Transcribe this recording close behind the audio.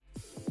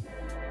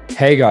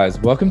Hey guys,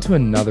 welcome to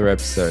another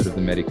episode of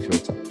the Medic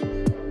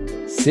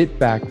Filter. Sit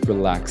back,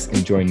 relax,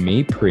 and join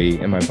me, Pri,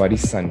 and my buddy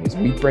Sunny as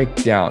we break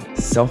down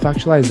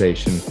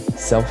self-actualization,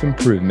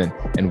 self-improvement,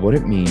 and what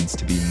it means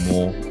to be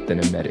more than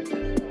a medic.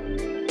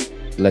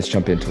 Let's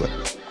jump into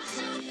it.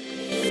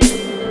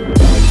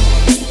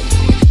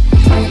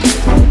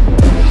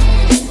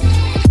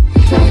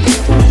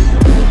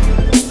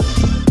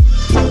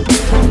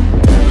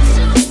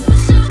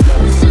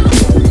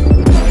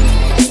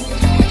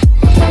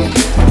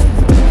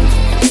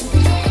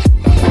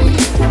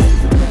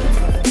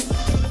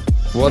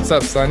 What's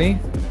up, Sunny?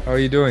 How are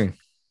you doing?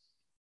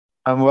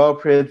 I'm well,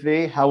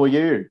 Prithvi. How are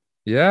you?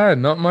 Yeah,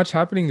 not much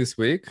happening this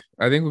week.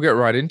 I think we'll get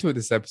right into it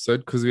this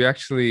episode because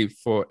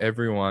for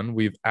everyone,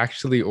 we've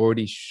actually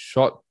already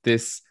shot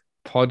this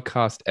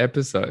podcast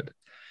episode.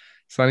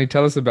 Sunny,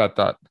 tell us about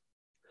that.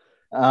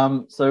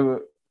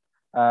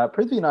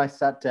 Prithvi and I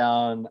sat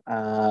down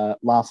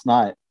last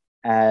night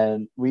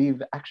and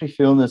we've actually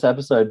filmed this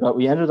episode, but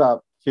we ended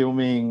up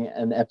filming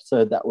an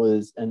episode that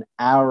was an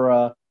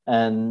hour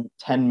and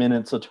 10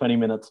 minutes or 20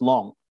 minutes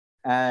long.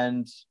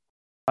 And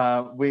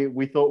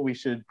we thought we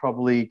should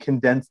probably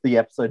condense the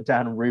episode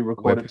down and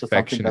re-record it to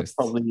something that's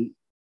probably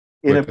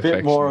in a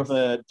bit more of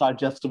a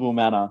digestible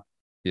manner.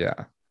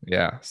 Yeah.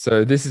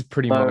 So this is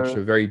pretty much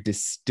a very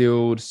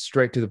distilled,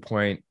 straight to the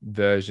point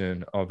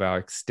version of our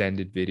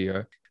extended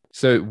video.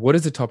 So what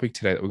is the topic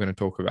today that we're going to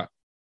talk about?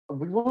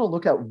 We want to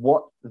look at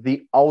what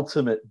the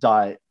ultimate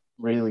diet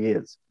really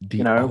is.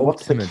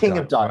 What's the king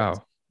of diets?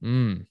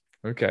 Wow.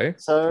 Okay.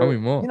 So tell me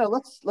more.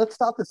 Let's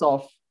start this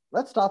off.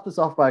 Let's start this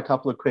off by a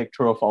couple of quick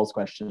true or false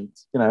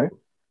questions.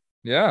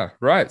 Yeah,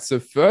 right.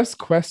 So first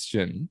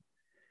question,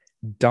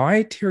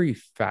 dietary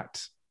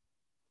fat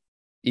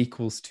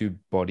equals to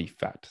body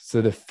fat.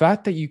 So the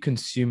fat that you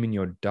consume in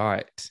your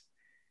diet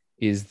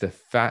is the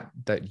fat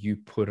that you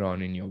put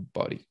on in your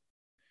body.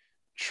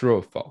 True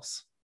or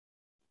false?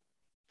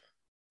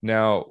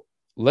 Now,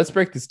 let's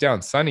break this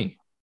down. Sunny,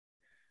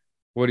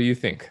 what do you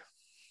think?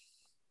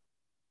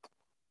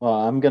 Well,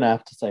 I'm going to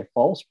have to say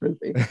false,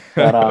 Prithvi.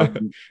 But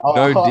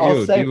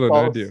no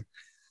deal.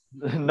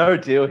 No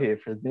deal here,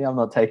 Prithvi. I'm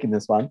not taking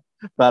this one.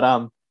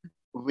 But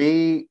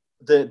the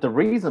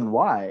reason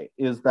why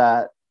is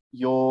that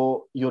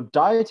your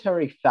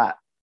dietary fat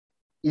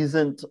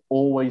isn't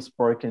always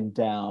broken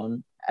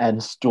down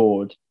and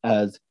stored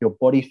as your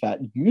body fat.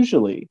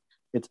 Usually,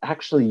 it's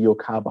actually your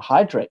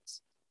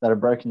carbohydrates that are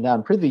broken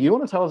down. Prithvi, you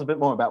want to tell us a bit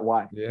more about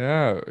why?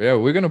 Yeah.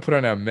 We're going to put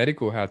on our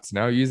medical hats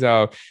now, use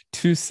our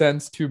 2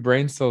 cents, 2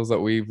 brain cells that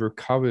we've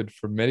recovered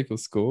from medical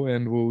school,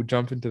 and we'll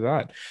jump into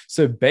that.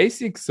 So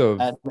basics of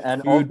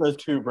and of those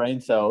two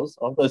brain cells,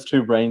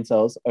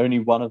 only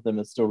one of them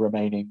is still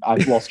remaining.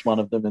 I've lost one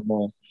of them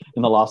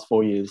in the last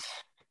 4 years.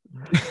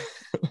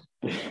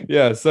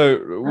 Yeah,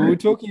 so we're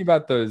talking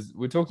about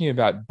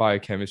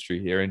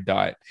biochemistry here and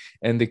diet.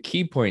 And the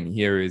key point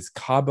here is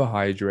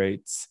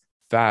carbohydrates,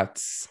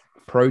 fats,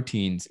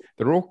 proteins,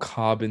 they're all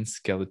carbon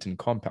skeleton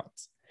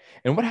compounds.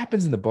 And what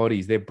happens in the body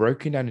is they're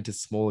broken down into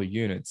smaller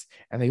units,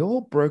 and they all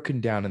broken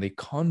down and they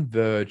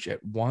converge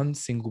at one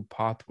single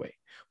pathway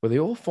where they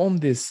all form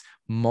this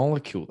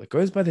molecule that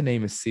goes by the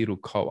name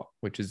acetyl-CoA,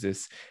 which is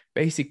this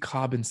basic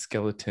carbon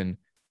skeleton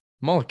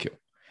molecule.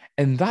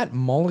 And that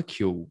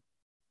molecule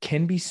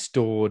can be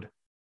stored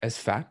as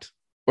fat,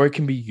 or it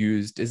can be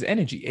used as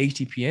energy,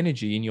 ATP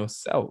energy in your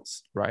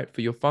cells, right,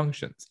 for your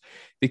functions.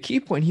 The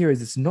key point here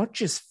is it's not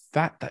just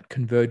fat that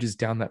converges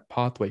down that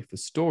pathway for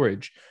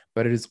storage,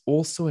 but it is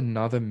also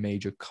another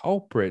major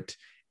culprit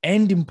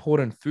and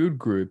important food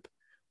group,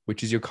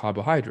 which is your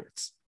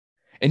carbohydrates.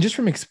 And just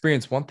from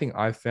experience, one thing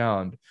I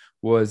found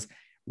was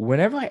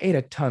whenever I ate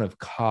a ton of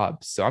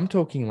carbs, so I'm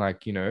talking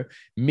like,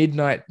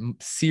 midnight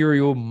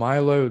cereal,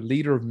 Milo,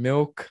 liter of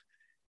milk,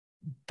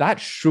 that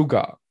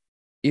sugar,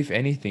 if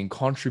anything,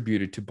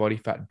 contributed to body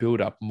fat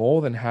buildup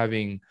more than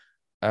having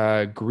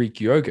Greek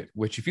yogurt,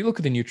 which if you look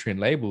at the nutrient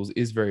labels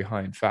is very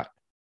high in fat.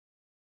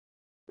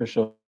 For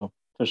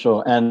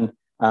sure. And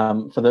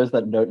for those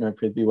that don't know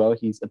Prithvi well,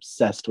 he's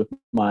obsessed with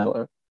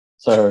Milo.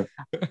 So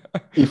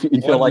if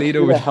you're like,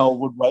 who the hell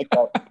would wake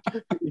up?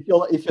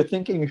 if you're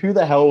thinking who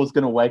the hell was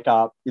going to wake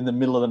up in the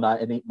middle of the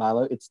night and eat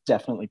Milo, it's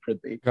definitely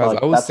Prithvi. Guys,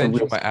 I will send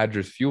you my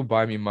address. If you'll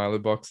buy me Milo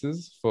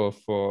boxes for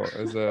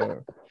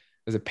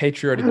as a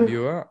patriotic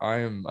viewer,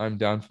 I'm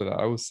down for that.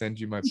 I will send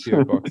you my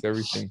PO box,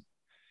 everything.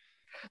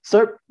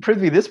 So,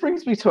 Prithvi, this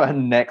brings me to our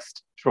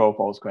next true or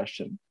false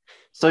question.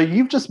 So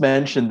you've just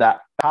mentioned that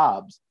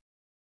carbs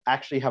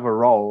actually have a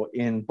role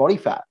in body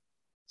fat.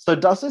 So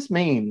does this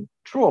mean,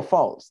 true or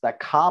false, that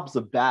carbs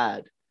are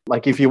bad?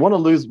 Like if you want to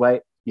lose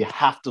weight, you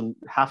have to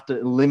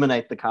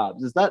eliminate the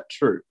carbs. Is that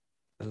true?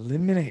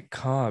 Eliminate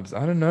carbs?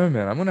 I don't know,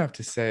 man. I'm gonna have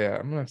to say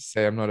I'm not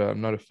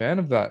a fan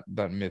of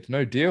that myth.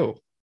 No deal.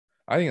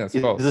 I think that's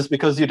false. Is this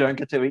because you don't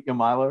get to eat your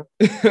Milo?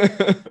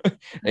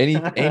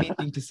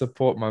 Anything to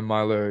support my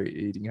Milo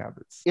eating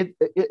habits.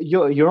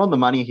 You're on the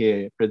money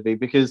here, Prithvi,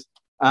 because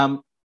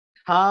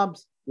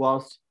carbs,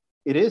 whilst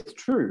it is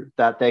true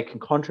that they can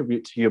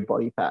contribute to your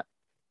body fat,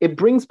 it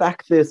brings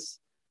back this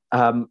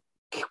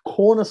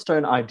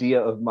cornerstone idea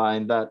of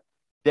mine that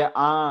there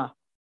are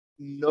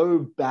no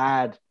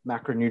bad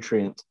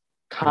macronutrients.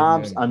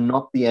 Carbs Amen. are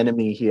not the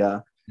enemy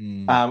here.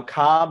 Mm.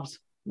 Carbs,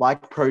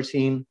 like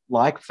protein,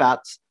 like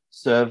fats,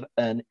 serve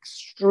an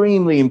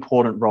extremely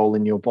important role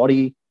in your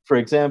body. For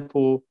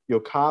example, your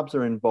carbs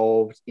are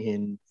involved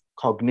in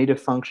cognitive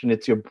function.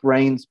 It's your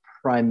brain's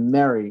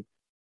primary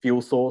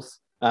fuel source.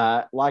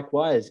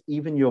 Likewise,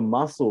 even your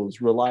muscles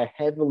rely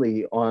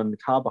heavily on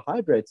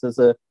carbohydrates as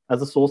a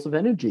source of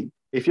energy.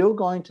 If you're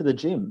going to the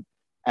gym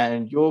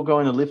and you're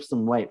going to lift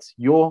some weights,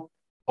 your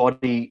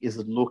body is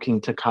looking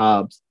to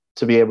carbs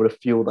to be able to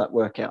fuel that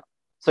workout.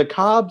 So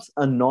carbs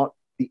are not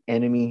the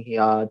enemy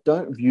here.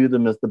 Don't view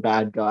them as the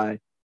bad guy.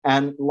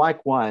 And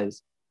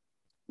likewise,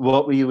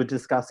 what we were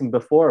discussing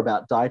before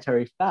about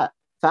dietary fat.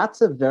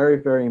 Fats are very,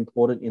 very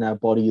important in our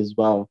body as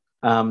well.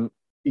 One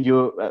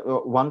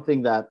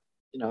thing that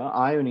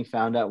I only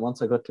found out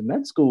once I got to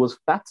med school was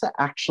fats are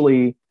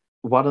actually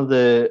one of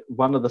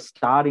the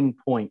starting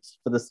points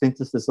for the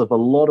synthesis of a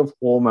lot of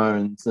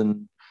hormones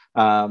and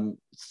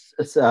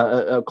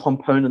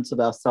components of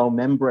our cell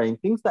membrane,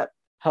 things that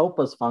help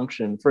us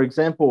function. For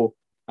example,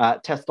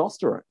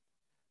 testosterone,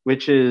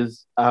 which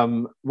is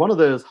one of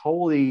those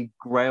holy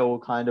grail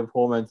kind of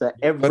hormones that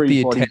Got every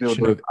the attention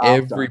bodybuilder is of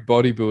every after.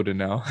 bodybuilder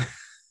now.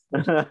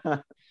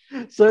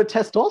 So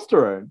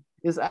testosterone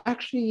is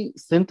actually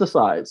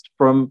synthesized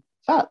from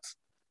fats.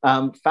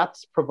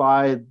 Fats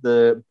provide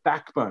the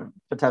backbone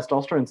for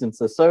testosterone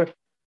synthesis. So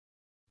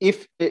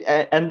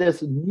and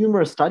there's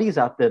numerous studies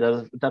out there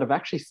that have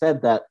actually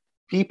said that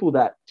people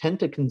that tend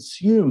to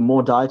consume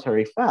more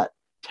dietary fat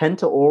tend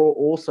to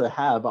also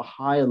have a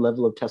higher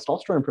level of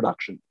testosterone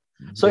production.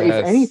 So if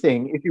Yes.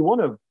 anything, if you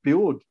want to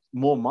build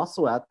more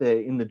muscle out there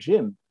in the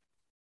gym,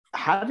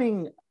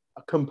 having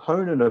a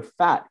component of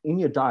fat in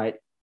your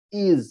diet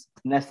is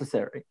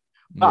necessary.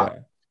 But Yeah.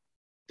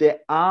 there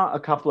are a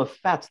couple of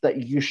fats that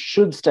you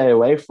should stay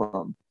away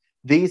from.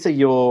 These are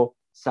your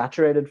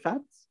saturated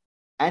fats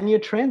and your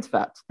trans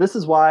fats. This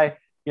is why,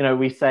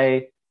 we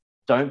say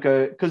don't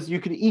go, because you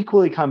could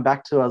equally come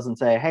back to us and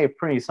say, hey,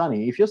 Pretty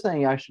Sunny, if you're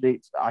saying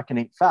I can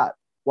eat fat,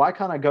 why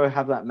can't I go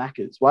have that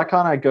Macca's? Why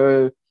can't I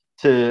go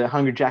to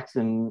Hungry Jack's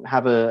and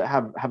have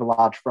a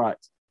large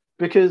fries?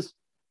 Because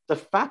the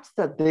fats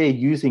that they're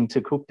using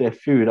to cook their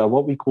food are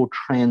what we call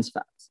trans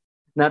fats.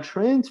 Now,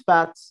 trans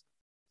fats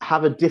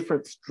have a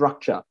different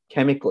structure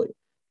chemically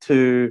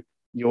to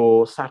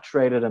your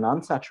saturated and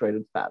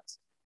unsaturated fats.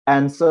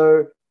 And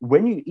so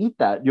when you eat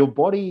that, your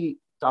body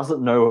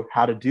doesn't know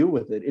how to deal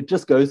with it. It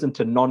just goes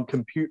into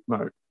non-compute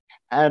mode,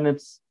 and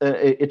it's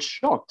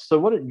shocked. So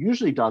what it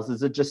usually does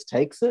is it just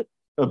takes it,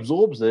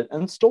 absorbs it,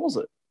 and stores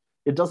it.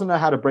 It doesn't know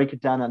how to break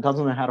it down and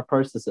doesn't know how to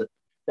process it.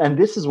 And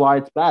this is why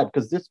it's bad,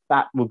 because this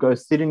fat will go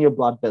sit in your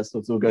blood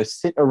vessels, it will go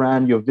sit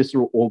around your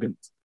visceral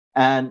organs.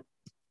 And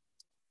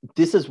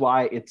this is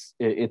why it's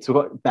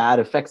got bad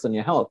effects on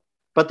your health.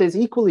 But there's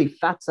equally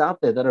fats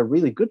out there that are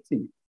really good for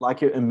you,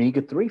 like your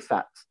omega-3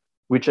 fats,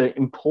 which are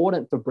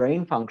important for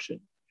brain function.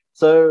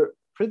 So,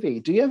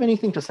 Prithvi, do you have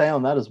anything to say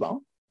on that as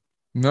well?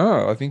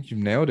 No, I think you've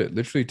nailed it.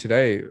 Literally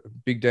today,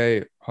 big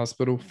day,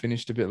 hospital,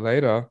 finished a bit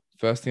later.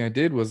 First thing I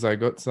did was I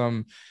got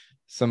some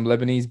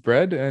Lebanese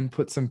bread and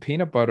put some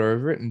peanut butter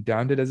over it and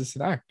downed it as a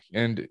snack.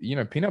 And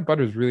peanut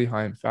butter is really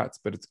high in fats,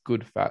 but it's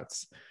good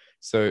fats.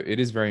 So it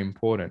is very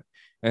important.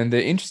 And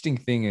the interesting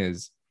thing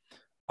is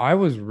I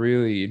was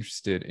really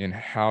interested in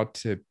how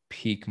to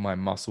peak my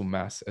muscle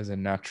mass as a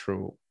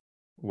natural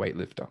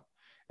weightlifter.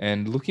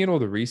 And looking at all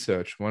the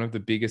research, one of the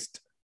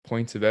biggest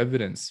points of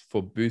evidence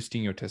for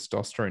boosting your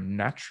testosterone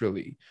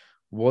naturally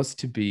was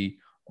to be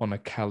on a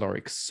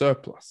caloric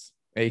surplus,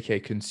 aka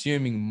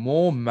consuming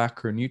more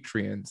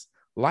macronutrients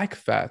like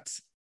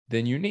fats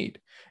than you need.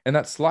 And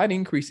that slight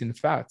increase in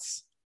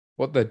fats,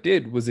 what that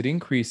did was it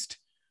increased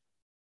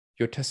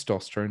your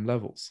testosterone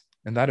levels.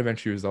 And that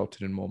eventually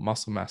resulted in more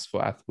muscle mass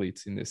for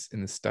athletes in this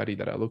study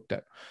that I looked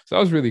at. So that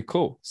was really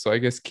cool. So I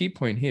guess key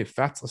point here,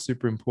 fats are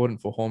super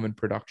important for hormone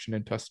production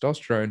and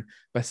testosterone,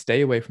 but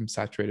stay away from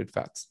saturated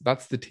fats.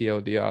 That's the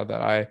TLDR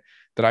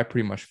that I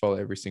pretty much follow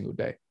every single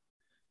day.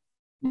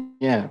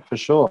 Yeah, for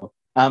sure.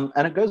 And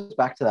it goes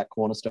back to that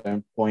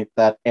cornerstone point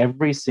that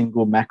every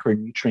single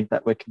macronutrient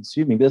that we're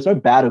consuming, there's no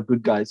bad or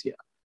good guys here.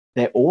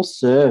 They all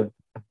serve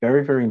a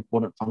very, very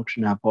important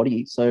function in our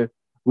body. So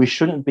we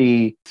shouldn't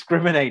be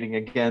discriminating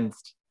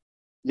against,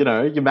 your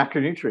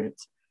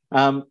macronutrients.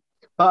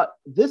 But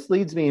this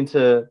leads me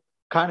into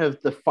kind of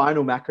the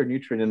final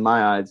macronutrient in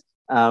my eyes.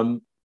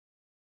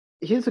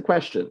 Here's a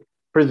question,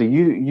 Prithvi,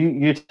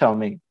 you tell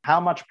me,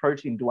 how much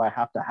protein do I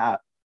have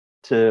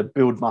to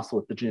build muscle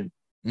at the gym?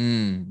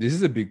 This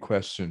is a big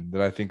question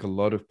that I think a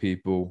lot of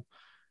people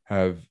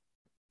have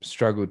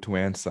struggled to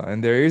answer,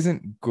 and there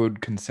isn't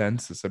good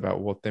consensus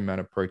about what the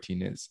amount of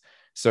protein is.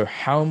 So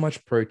how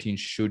much protein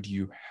should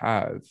you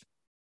have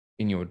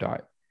in your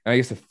diet? And I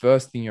guess the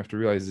first thing you have to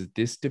realize is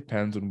this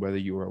depends on whether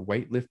you're a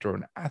weightlifter or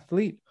an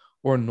athlete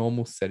or a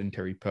normal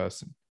sedentary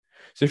person.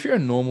 So if you're a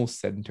normal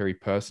sedentary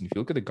person, if you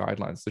look at the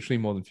guidelines, it's literally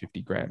more than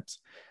 50 grams.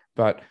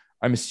 But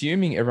I'm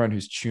assuming everyone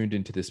who's tuned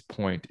into this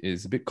point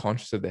is a bit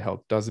conscious of their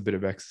health, does a bit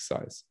of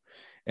exercise.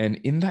 And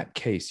in that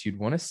case, you'd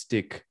want to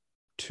stick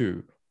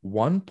to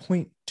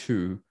 1.2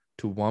 to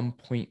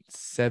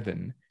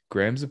 1.7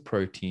 grams of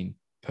protein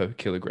per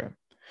kilogram.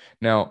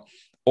 Now,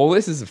 all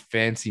this is a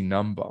fancy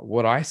number.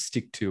 What I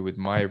stick to with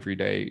my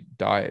everyday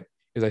diet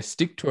is I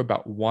stick to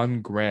about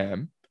 1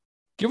 gram,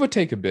 give or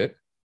take a bit,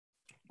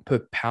 per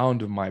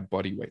pound of my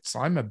body weight. So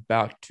I'm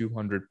about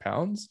 200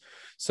 pounds.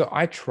 So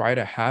I try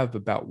to have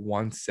about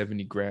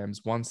 170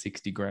 grams,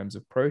 160 grams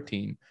of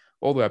protein,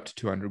 all the way up to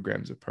 200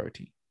 grams of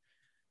protein.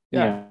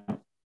 Yeah.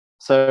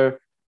 So,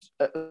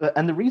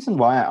 and the reason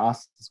why I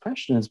asked this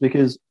question is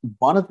because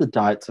one of the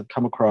diets I've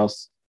come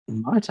across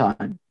in my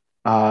time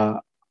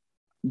are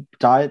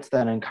diets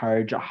that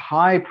encourage a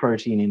high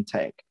protein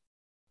intake,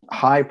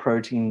 high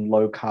protein,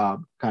 low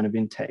carb kind of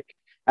intake.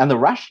 And the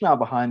rationale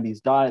behind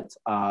these diets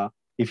are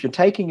if you're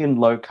taking in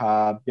low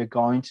carb, you're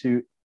going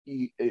to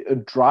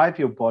drive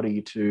your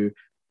body to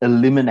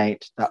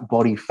eliminate that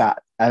body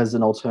fat as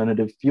an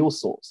alternative fuel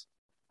source.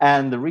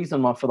 And the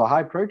reason why for the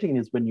high protein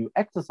is when you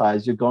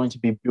exercise, you're going to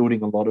be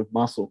building a lot of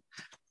muscle.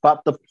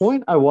 But the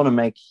point I want to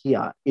make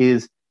here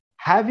is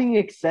having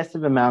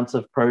excessive amounts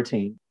of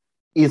protein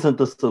isn't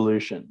the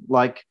solution.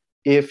 Like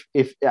if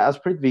as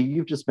Prithvi,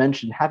 you've just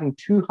mentioned, having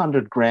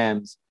 200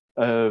 grams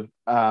of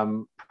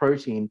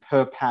protein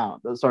per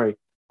pound,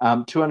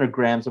 200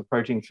 grams of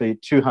protein for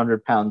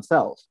 200-pound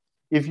cells.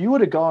 If you were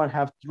to go and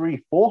have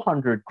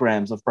 400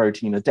 grams of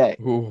protein a day,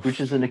 Oof.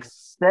 which is an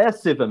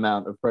excessive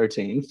amount of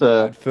protein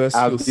for At first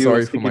our feel viewers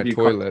sorry to for my give you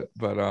toilet,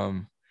 but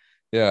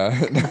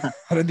yeah,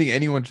 I don't think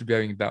anyone should be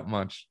having that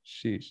much.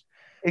 Sheesh.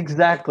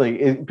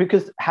 Exactly,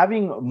 because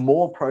having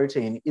more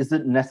protein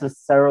isn't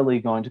necessarily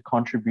going to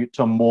contribute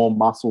to more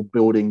muscle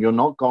building. You're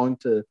not going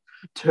to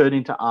turn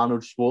into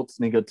Arnold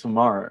Schwarzenegger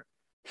tomorrow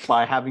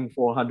by having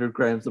 400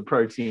 grams of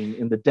protein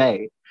in the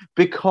day,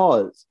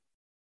 because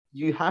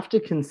you have to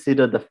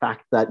consider the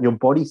fact that your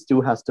body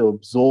still has to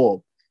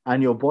absorb,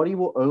 and your body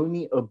will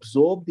only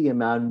absorb the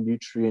amount of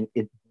nutrient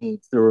it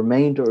needs. The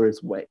remainder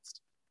is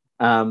waste.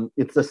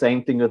 It's the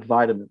same thing with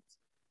vitamins.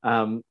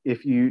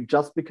 If you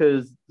just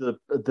because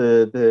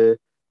the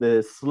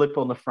slip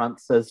on the front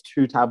says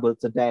 2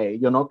 tablets a day,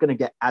 you're not going to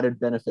get added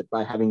benefit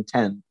by having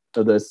 10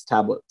 of those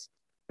tablets,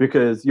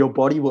 because your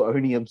body will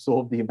only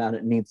absorb the amount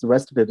it needs. The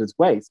rest of it is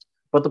waste.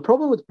 But the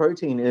problem with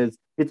protein is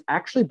it's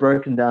actually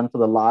broken down for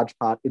the large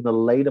part in the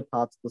later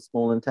parts of the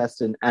small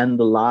intestine and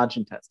the large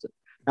intestine.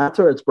 That's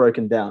where it's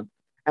broken down.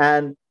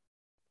 And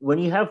when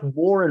you have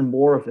more and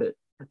more of it,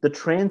 the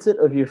transit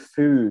of your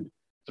food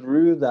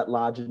through that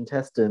large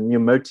intestine, your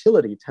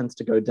motility tends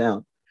to go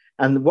down.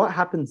 And what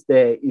happens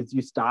there is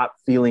you start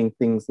feeling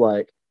things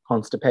like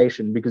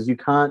constipation, because you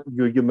can't,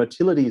 your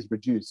motility is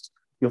reduced.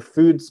 Your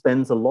food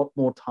spends a lot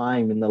more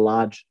time in the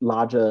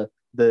larger,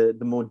 the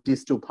more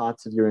distal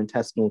parts of your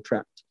intestinal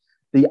tract.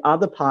 The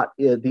other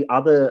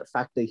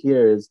factor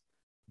here is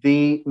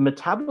the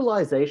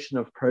metabolization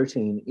of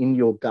protein in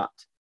your gut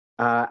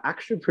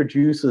actually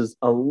produces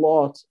a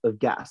lot of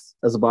gas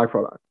as a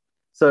byproduct.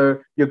 So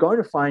you're going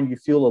to find you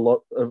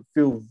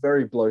feel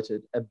very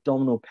bloated,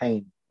 abdominal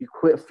pain. You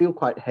feel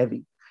quite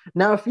heavy.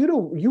 Now, if you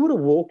were to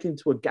walk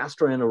into a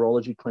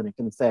gastroenterology clinic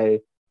and say,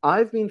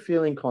 I've been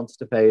feeling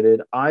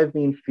constipated, I've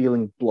been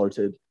feeling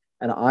bloated,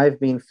 and I've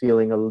been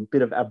feeling a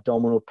bit of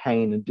abdominal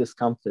pain and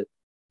discomfort,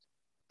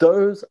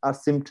 those are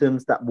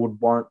symptoms that would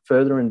warrant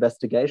further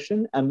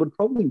investigation and would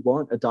probably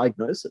warrant a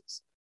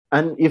diagnosis.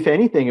 And if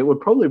anything, it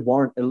would probably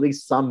warrant at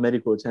least some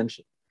medical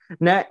attention.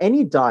 Now,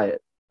 any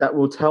diet that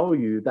will tell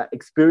you that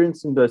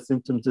experiencing those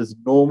symptoms is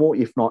normal,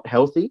 if not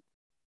healthy,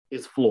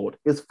 is flawed,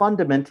 is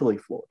fundamentally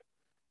flawed.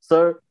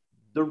 So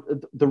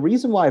the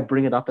reason why I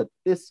bring it up at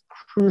this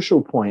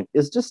crucial point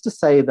is just to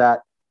say that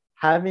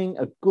having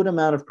a good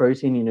amount of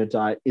protein in your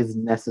diet is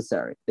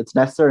necessary. It's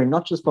necessary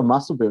not just for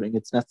muscle building,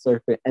 it's necessary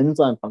for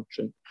enzyme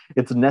function.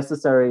 It's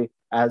necessary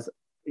as,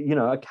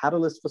 a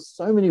catalyst for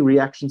so many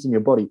reactions in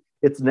your body.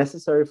 It's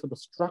necessary for the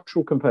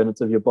structural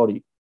components of your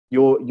body,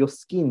 your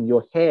skin,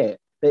 your hair.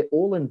 They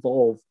all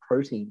involve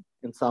protein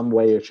in some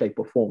way or shape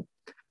or form.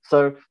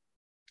 So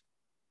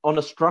on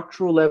a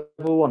structural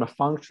level, on a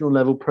functional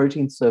level,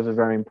 proteins serve a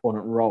very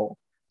important role.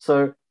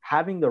 So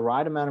having the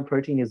right amount of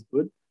protein is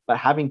good, but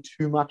having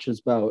too much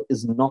as well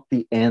is not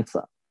the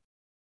answer.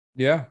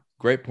 Yeah,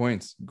 great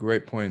points.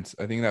 Great points.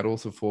 I think that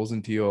also falls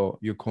into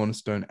your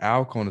cornerstone,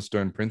 our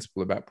cornerstone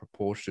principle about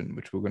proportion,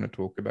 which we're going to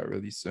talk about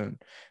really soon.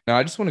 Now,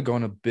 I just want to go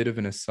on a bit of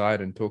an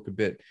aside and talk a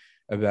bit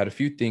about a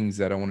few things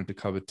that I wanted to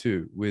cover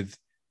too. With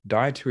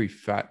dietary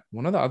fat,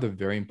 one of the other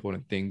very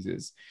important things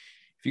is,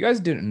 if you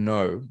guys didn't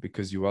know,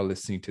 because you are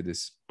listening to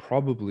this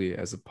probably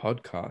as a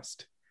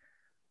podcast,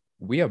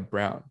 we are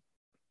brown,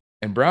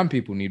 and brown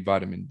people need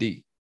vitamin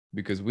D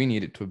because we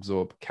need it to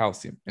absorb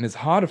calcium. And it's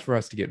harder for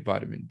us to get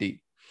vitamin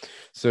D.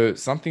 So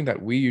something that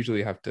we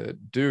usually have to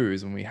do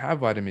is when we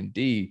have vitamin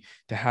D,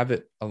 to have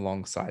it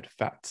alongside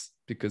fats,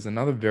 because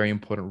another very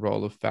important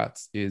role of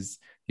fats is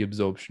the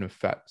absorption of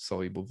fat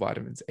soluble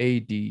vitamins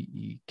A, D,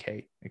 E,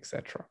 K,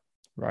 etc.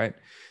 Right?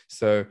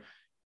 So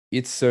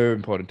it's so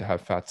important to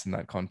have fats in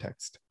that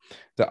context.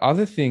 The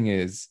other thing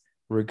is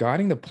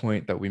regarding the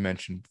point that we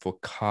mentioned for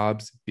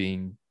carbs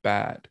being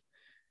bad,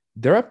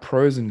 there are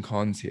pros and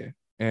cons here.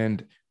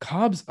 And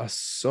carbs are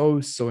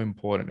so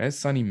important. As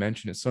Sunny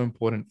mentioned, it's so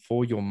important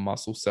for your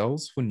muscle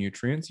cells for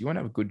nutrients. You won't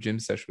have a good gym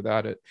session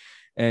without it.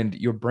 And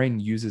your brain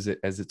uses it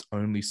as its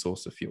only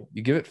source of fuel.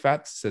 You give it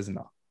fats, it says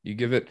no. You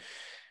give it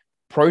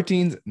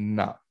proteins,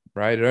 nah,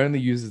 right? It only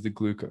uses the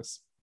glucose.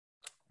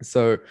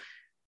 So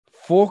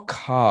for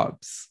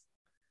carbs,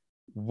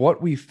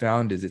 what we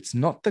found is it's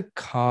not the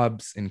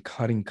carbs and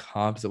cutting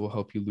carbs that will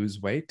help you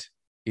lose weight.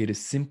 It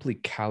is simply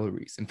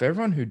calories. And for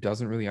everyone who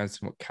doesn't really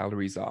understand what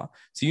calories are,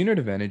 it's a unit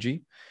of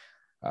energy.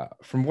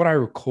 From what I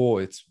recall,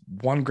 it's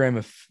 1 gram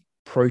of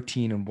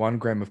protein and 1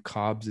 gram of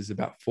carbs is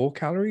about 4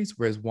 calories,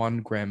 whereas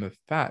 1 gram of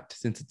fat,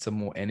 since it's a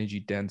more energy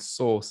dense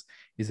source,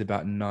 is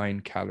about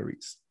 9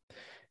 calories.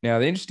 Now,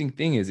 the interesting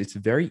thing is it's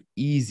very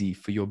easy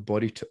for your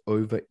body to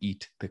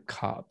overeat the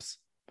carbs.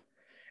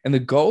 And the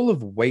goal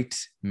of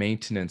weight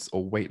maintenance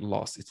or weight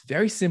loss, it's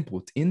very simple.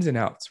 It's ins and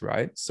outs,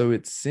 right? So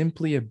it's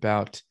simply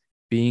about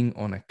being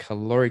on a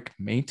caloric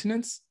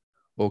maintenance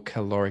or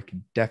caloric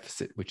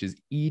deficit, which is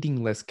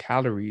eating less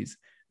calories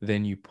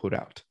than you put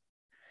out.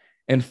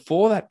 And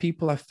for that,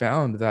 people have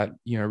found that,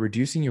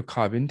 reducing your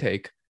carb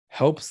intake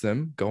helps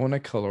them go on a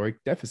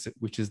caloric deficit,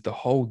 which is the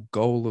whole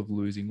goal of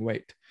losing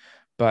weight.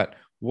 But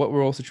what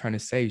we're also trying to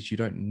say is you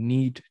don't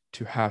need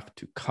to have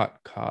to cut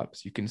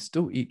carbs. You can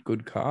still eat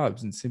good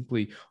carbs and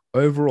simply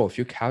overall, if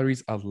your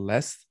calories are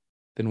less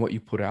than what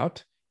you put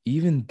out,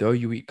 even though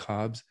you eat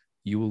carbs,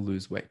 you will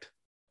lose weight.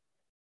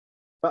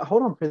 But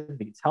hold on,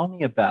 Prithvi, tell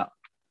me about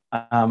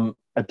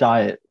a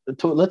diet.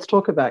 Let's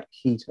talk about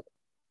keto.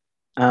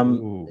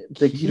 Ooh,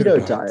 The keto keto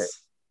diet.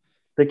 diets.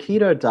 The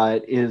keto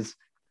diet is,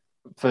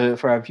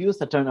 for our viewers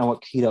that don't know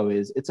what keto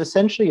is, it's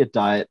essentially a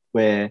diet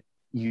where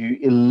you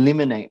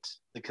eliminate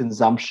the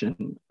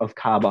consumption of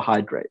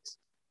carbohydrates.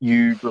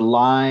 You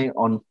rely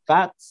on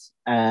fats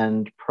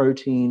and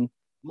protein,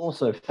 more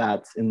so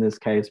fats in this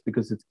case,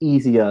 because it's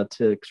easier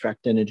to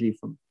extract energy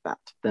from fat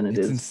than it It's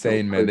is from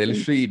insane, man. They protein.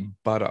 literally eat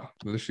butter.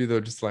 Literally,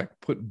 they'll just like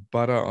put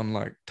butter on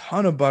like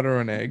ton of butter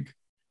on egg,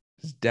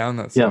 just down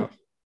that Yeah. stuff.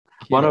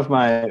 One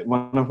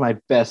Keto. of my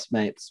best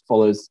mates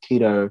follows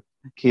keto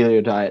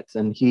diets,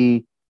 and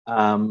he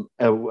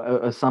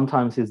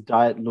sometimes his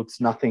diet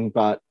looks nothing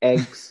but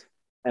eggs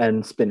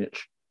and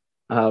spinach,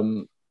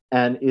 and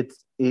it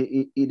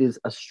is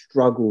a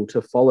struggle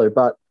to follow.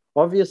 But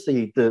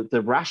obviously,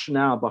 the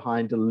rationale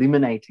behind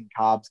eliminating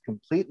carbs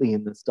completely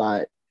in this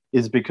diet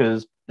is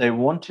because they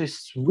want to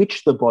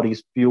switch the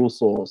body's fuel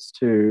source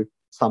to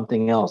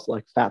something else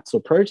like fats or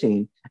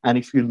protein. And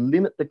if you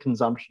limit the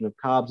consumption of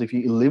carbs, if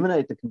you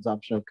eliminate the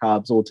consumption of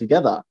carbs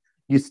altogether,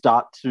 you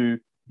start to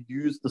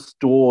use the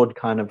stored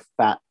kind of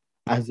fat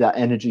as that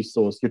energy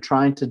source. You're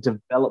trying to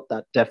develop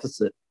that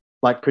deficit.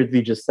 Like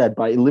Prithvi just said,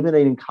 by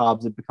eliminating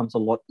carbs, it becomes a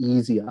lot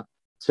easier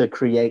to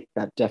create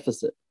that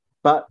deficit.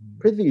 But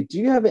Prithvi, do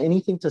you have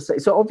anything to say?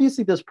 So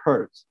obviously there's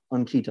pros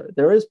on keto.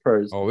 There is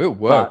pros, Oh, it but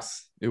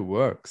works. It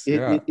works. it,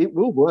 Yeah. it, it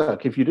will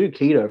work. If you do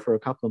keto for a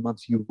couple of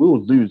months, you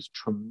will lose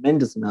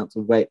tremendous amounts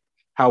of weight.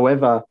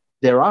 However,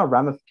 there are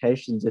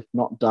ramifications if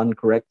not done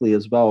correctly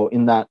as well,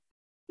 in that,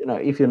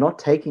 if you're not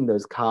taking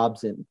those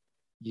carbs in,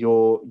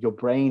 your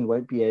brain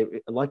won't be able,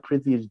 like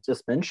Prithvi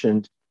just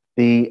mentioned,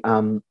 the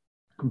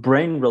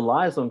brain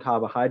relies on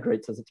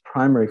carbohydrates as its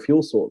primary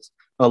fuel source.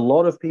 A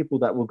lot of people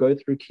that will go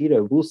through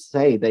keto will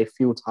say they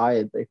feel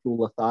tired, they feel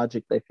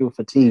lethargic, they feel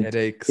fatigued. If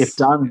Headaches.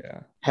 done,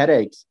 Yeah.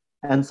 headaches.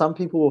 And some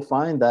people will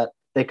find that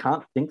they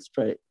can't think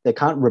straight. They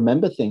can't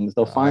remember things.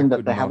 They'll I find that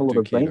could they have a not lot do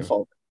of brain keto.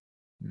 fog.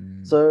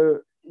 Mm.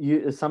 So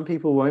some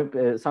people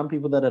won't. Some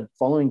people that are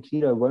following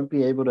keto won't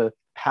be able to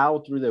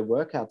power through their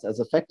workouts as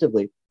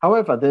effectively.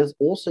 However, there's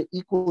also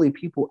equally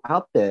people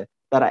out there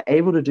that are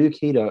able to do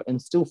keto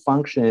and still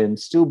function,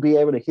 still be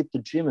able to hit the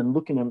gym and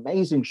look in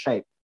amazing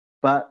shape.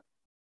 But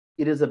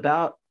it is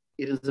about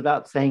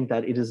saying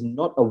that it is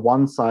not a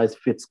one size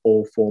fits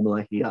all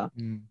formula here.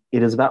 Mm.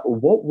 It is about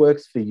what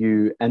works for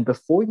you. And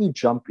before you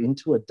jump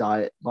into a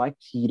diet like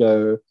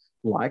keto,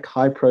 like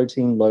high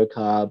protein, low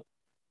carb,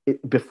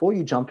 before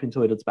you jump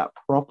into it, it's about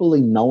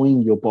properly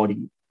knowing your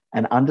body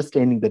and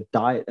understanding the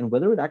diet and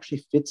whether it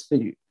actually fits for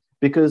you.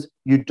 Because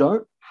you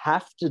don't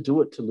have to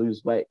do it to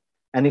lose weight.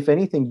 And if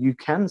anything, you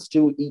can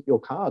still eat your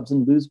carbs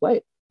and lose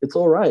weight. It's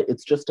all right.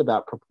 It's just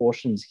about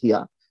proportions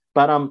here.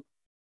 But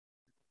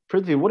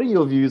Prithvi, what are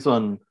your views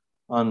on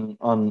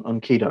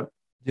keto?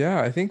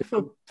 Yeah, I think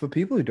for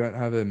people who don't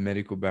have a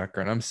medical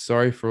background, I'm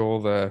sorry for all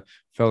the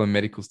fellow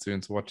medical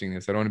students watching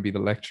this. I don't want to be the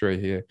lecturer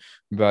here,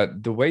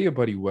 but the way your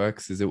body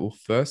works is it will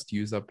first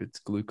use up its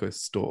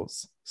glucose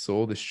stores, so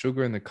all the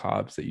sugar and the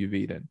carbs that you've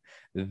eaten.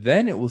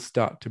 Then it will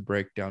start to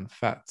break down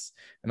fats.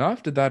 And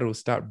after that, it will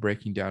start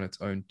breaking down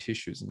its own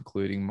tissues,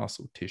 including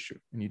muscle tissue.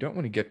 And you don't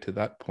want to get to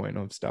that point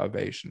of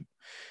starvation.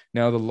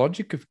 Now, the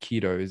logic of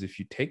keto is if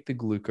you take the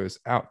glucose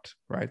out,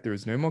 right, there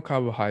is no more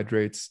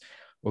carbohydrates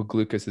or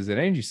glucose as an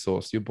energy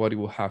source, your body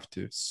will have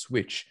to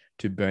switch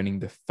to burning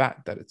the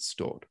fat that it's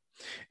stored.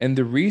 And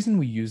the reason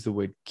we use the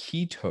word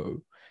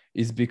keto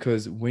is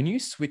because when you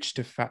switch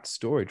to fat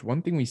storage,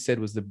 one thing we said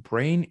was the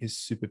brain is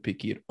super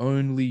picky. It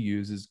only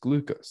uses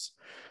glucose.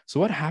 So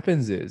what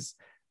happens is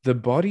the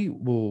body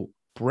will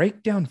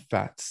break down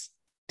fats,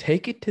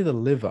 take it to the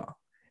liver,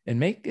 and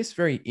make this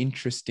very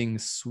interesting,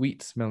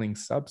 sweet smelling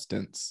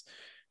substance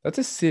that's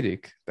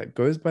acidic that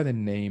goes by the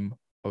name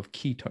of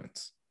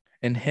ketones.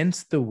 And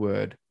hence the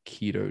word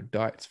keto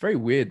diet. It's very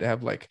weird. They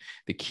have like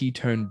the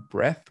ketone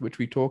breath, which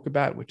we talk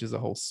about, which is a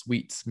whole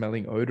sweet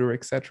smelling odor,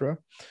 etc.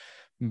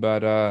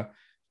 But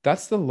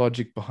that's the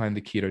logic behind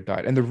the keto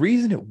diet. And the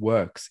reason it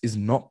works is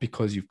not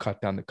because you've cut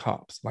down the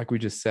carbs. Like we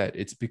just said,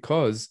 it's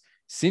because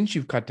since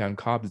you've cut down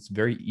carbs, it's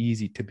very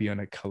easy to be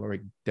on a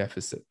caloric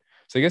deficit.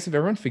 So I guess if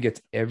everyone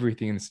forgets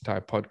everything in this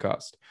entire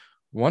podcast,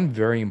 one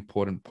very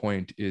important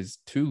point is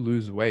to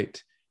lose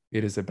weight,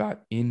 it is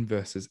about in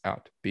versus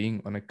out,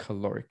 being on a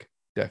caloric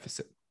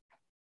deficit.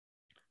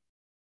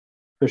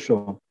 For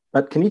sure.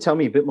 But can you tell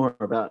me a bit more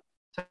about,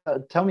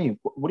 tell me,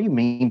 what do you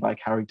mean by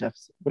calorie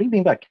deficit? What do you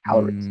mean by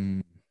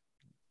calories?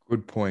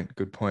 Good point.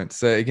 Good point.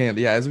 So again,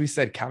 yeah, as we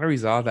said,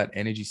 calories are that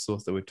energy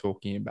source that we're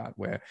talking about,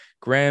 where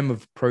gram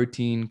of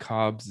protein,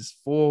 carbs is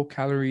 4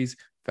 calories,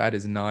 fat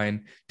is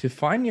 9. To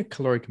find your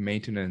caloric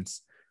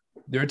maintenance,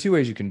 there are 2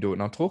 ways you can do it.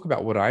 And I'll talk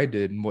about what I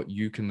did and what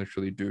you can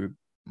literally do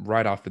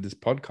right after this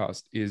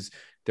podcast. Is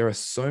there are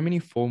so many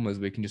formulas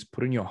where you can just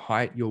put in your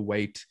height, your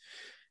weight,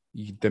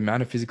 the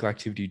amount of physical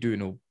activity you do,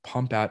 and it'll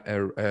pump out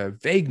a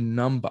vague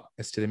number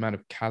as to the amount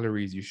of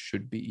calories you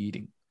should be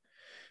eating.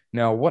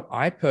 Now, what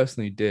I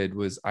personally did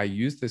was I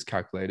used those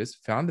calculators,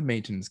 found the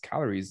maintenance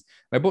calories.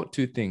 And I bought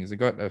 2 things. I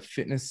got a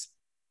fitness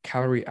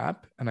calorie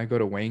app and I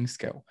got a weighing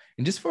scale.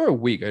 And just for a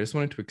week, I just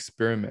wanted to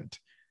experiment.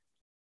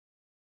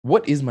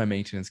 What is my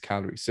maintenance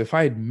calories? So if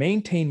I had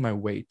maintained my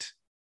weight,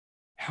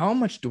 how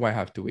much do I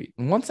have to eat?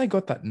 And once I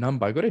got that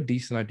number, I got a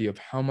decent idea of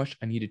how much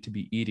I needed to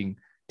be eating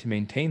to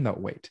maintain that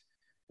weight.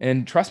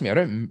 And trust me, I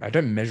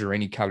don't measure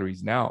any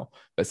calories now,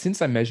 but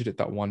since I measured it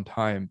that one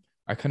time,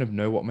 I kind of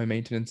know what my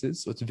maintenance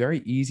is. So it's very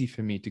easy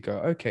for me to go,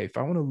 okay, if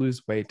I want to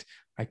lose weight,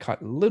 I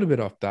cut a little bit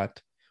off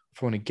that.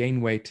 If I want to gain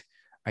weight,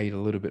 I eat a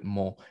little bit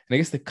more. And I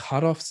guess the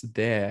cutoffs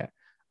there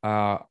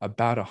are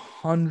about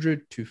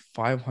 100 to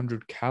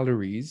 500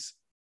 calories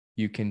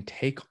you can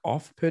take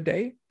off per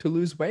day to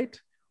lose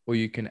weight, or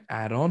you can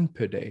add on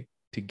per day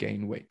to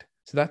gain weight.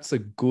 So that's a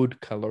good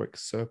caloric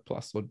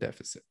surplus or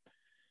deficit.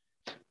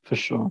 For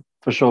sure.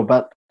 For sure.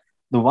 But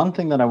the one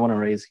thing that I want to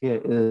raise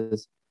here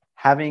is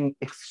having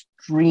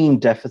extreme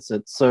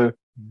deficits. So,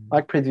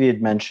 like Prithvi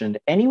had mentioned,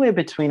 anywhere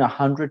between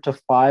 100 to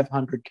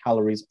 500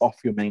 calories off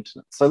your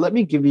maintenance. So, let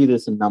me give you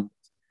this in numbers.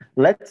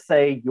 Let's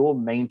say your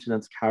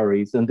maintenance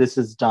calories, and this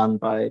is done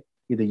by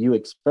either you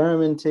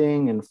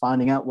experimenting and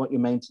finding out what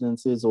your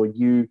maintenance is, or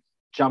you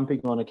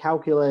jumping on a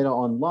calculator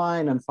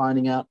online and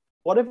finding out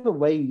whatever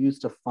way you use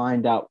to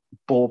find out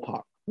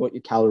ballpark what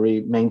your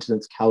calorie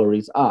maintenance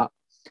calories are.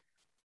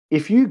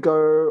 If you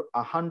go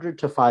 100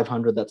 to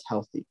 500, that's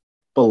healthy.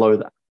 Below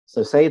that,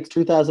 so say it's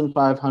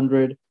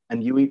 2,500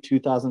 and you eat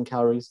 2,000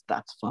 calories,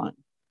 that's fine.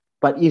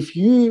 But if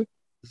you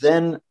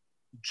then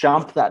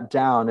jump that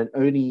down and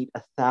only eat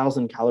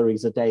 1,000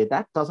 calories a day,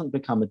 that doesn't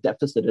become a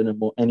deficit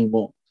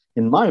anymore.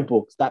 In my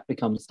books, that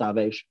becomes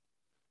starvation,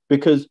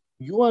 because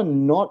you are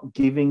not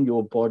giving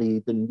your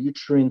body the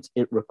nutrients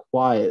it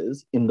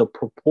requires in the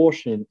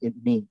proportion it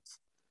needs.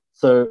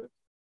 So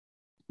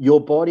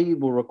your body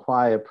will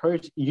require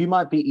protein. You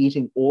might be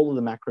eating all of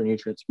the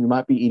macronutrients. You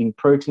might be eating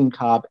protein,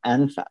 carb,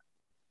 and fat.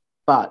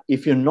 But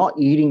if you're not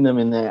eating them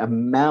in the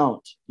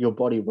amount your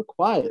body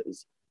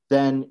requires,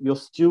 then you're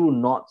still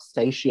not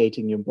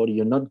satiating your body.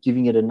 You're not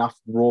giving it enough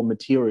raw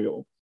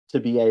material to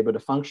be able to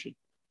function.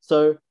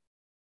 So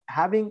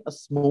having a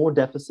small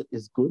deficit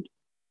is good,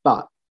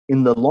 but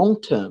in the long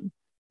term,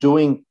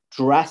 doing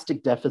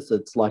drastic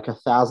deficits like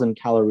 1,000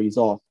 calories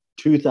off,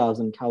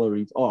 2,000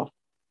 calories off,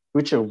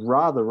 which are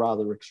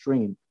rather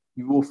extreme,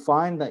 you will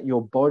find that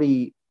your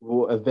body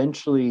will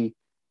eventually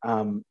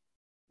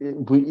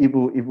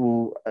it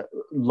will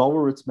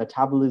lower its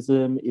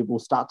metabolism. It will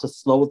start to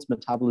slow its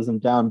metabolism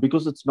down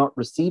because it's not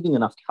receiving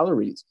enough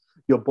calories.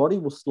 Your body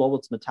will slow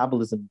its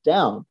metabolism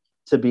down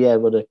to be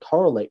able to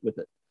correlate with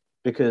it,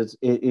 because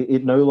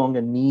it no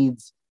longer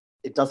needs,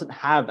 it doesn't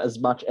have as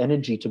much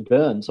energy to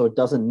burn, so it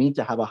doesn't need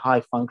to have a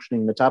high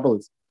functioning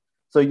metabolism.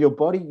 So your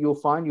body, you'll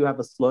find you have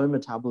a slow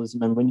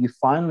metabolism, and when you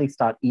finally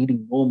start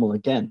eating normal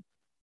again,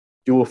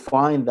 you will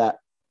find that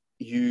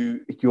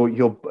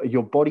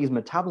your body's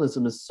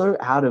metabolism is so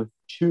out of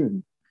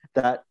tune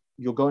that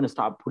you're going to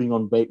start putting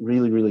on weight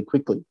really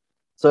quickly.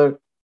 So,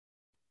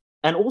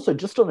 and also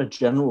just on a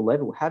general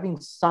level, having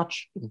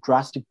such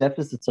drastic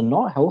deficits are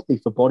not healthy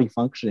for body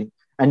functioning,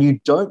 and you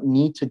don't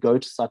need to go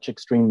to such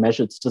extreme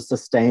measures to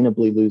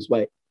sustainably lose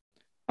weight.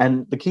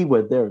 And the key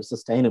word there is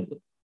sustainably.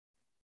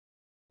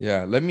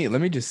 Yeah, let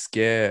me just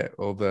scare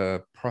all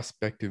the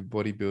prospective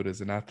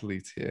bodybuilders and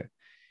athletes here.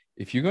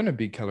 If you're going to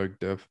be caloric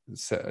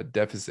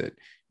deficit,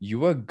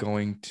 you are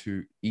going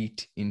to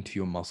eat into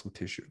your muscle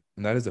tissue,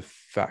 and that is a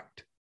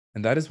fact.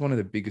 And that is one of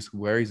the biggest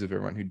worries of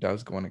everyone who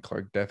does go on a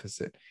caloric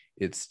deficit.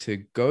 It's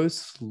to go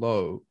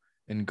slow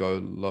and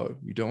go low.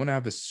 You don't want to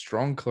have a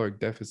strong caloric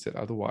deficit.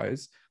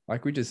 Otherwise,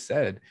 like we just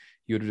said,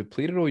 you would have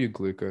depleted all your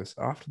glucose.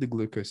 After the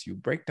glucose, you'll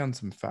break down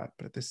some fat,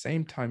 but at the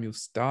same time, you'll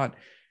start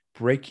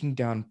breaking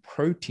down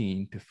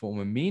protein to form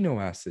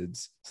amino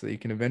acids so that you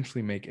can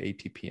eventually make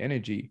ATP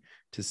energy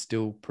to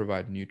still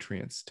provide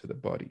nutrients to the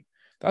body.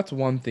 That's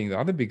one thing. The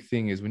other big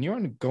thing is when you're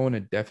on a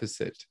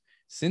deficit,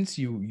 since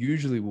you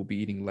usually will be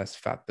eating less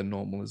fat than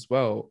normal as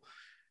well,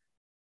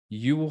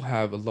 you will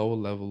have a lower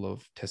level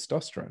of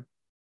testosterone.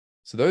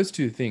 So those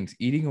two things,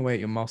 eating away at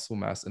your muscle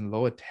mass and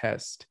lower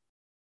test,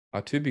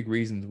 are two big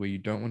reasons where you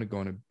don't want to go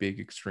on a big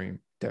extreme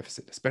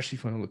deficit, especially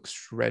if you want to look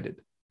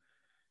shredded.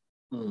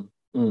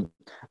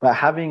 But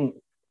having,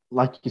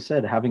 like you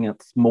said, having a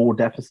small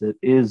deficit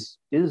is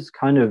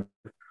kind of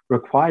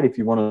required if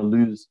you want to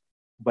lose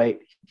weight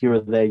here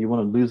or there. You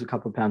want to lose a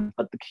couple of pounds.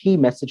 But the key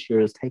message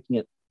here is taking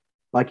it,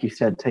 like you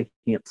said, taking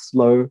it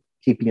slow,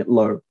 keeping it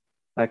low,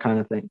 that kind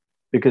of thing.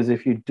 Because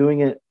if you're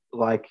doing it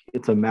like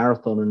it's a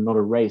marathon and not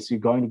a race, you're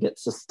going to get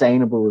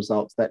sustainable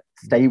results that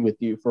stay with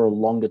you for a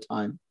longer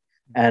time.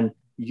 And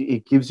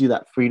it gives you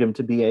that freedom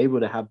to be able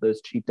to have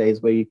those cheat days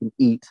where you can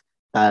eat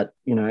that,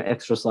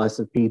 extra slice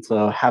of pizza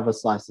or have a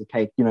slice of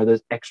cake,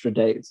 those extra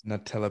days.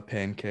 Nutella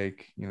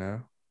pancake,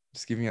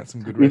 just giving out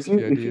some good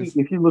recipe ideas.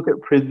 If you look at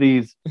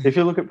Prithvi's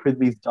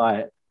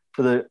diet,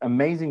 for the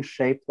amazing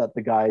shape that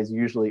the guy is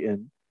usually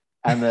in,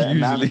 and the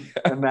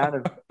amount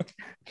of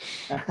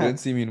don't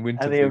see me in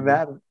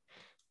winter.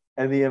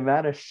 And the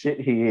amount of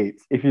shit he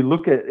eats, if you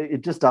look at it,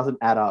 it just doesn't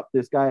add up.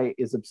 This guy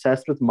is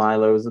obsessed with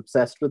Milo, is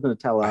obsessed with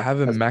Nutella. I have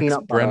a Max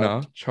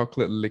Brenner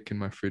chocolate lick in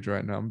my fridge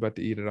right now. I'm about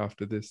to eat it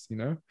after this,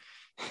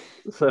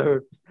 So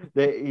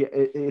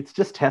it's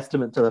just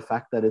testament to the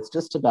fact that it's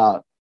just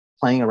about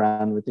playing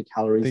around with the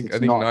calories. I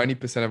think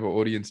 90% of our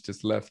audience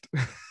just left.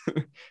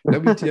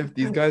 WTF,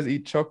 these guys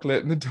eat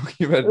chocolate and they're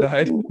talking about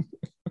diet.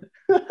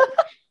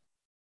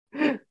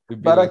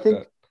 But I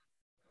think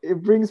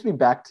it brings me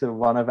back to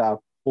one of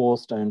our 4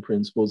 stone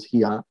principles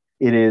here.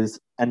 It is,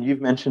 and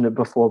you've mentioned it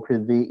before,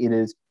 Prithvi, it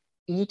is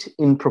eat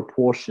in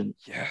proportion.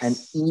 Yes. And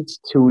eat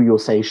till you're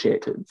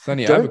satiated.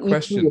 Sonny, I have a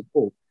question.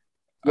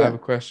 I have a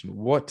question.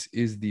 What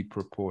is the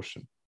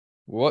proportion?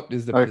 What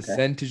is the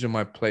percentage of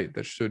my plate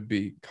that should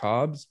be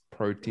carbs,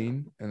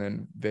 protein, and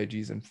then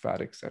veggies and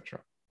fat, etc.?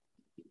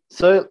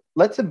 So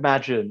let's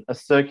imagine a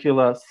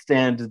circular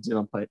standard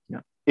dinner plate.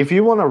 If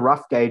you want a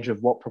rough gauge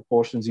of what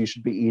proportions you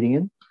should be eating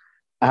in,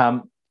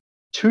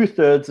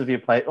 2/3 of your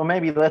plate, or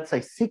maybe let's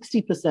say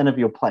 60% of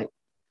your plate,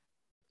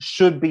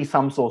 should be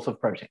some source of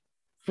protein.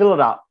 Fill it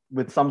up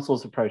with some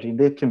source of protein.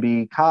 This can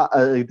be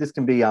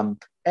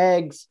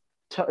eggs,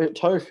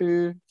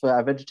 tofu for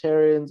our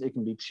vegetarians. It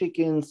can be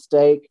chicken,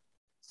 steak,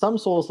 some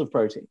source of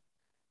protein.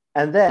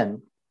 And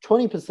then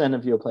 20%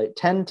 of your plate,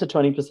 10 to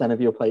 20%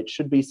 of your plate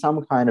should be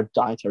some kind of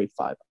dietary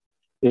fiber.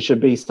 It should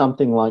be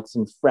something like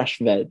some fresh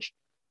veg,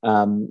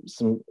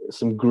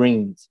 some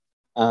greens.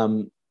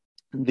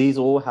 These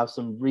all have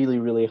some really,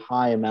 really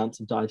high amounts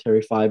of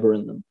dietary fiber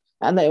in them.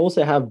 And they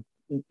also have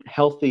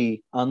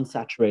healthy,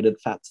 unsaturated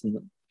fats in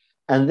them.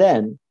 And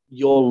then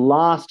your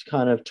last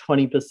kind of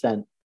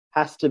 20%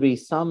 has to be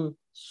some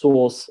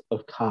source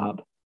of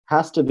carb.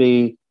 Has to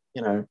be,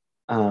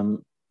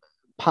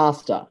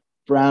 pasta,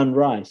 brown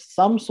rice,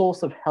 some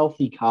source of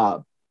healthy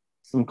carb.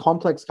 Some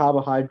complex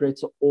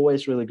carbohydrates are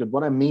always really good.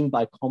 What I mean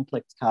by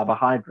complex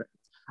carbohydrates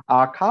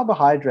are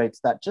carbohydrates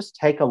that just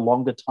take a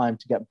longer time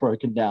to get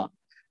broken down.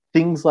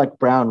 Things like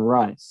brown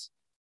rice,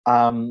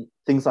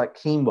 things like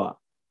quinoa,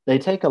 they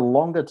take a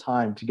longer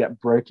time to get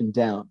broken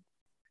down.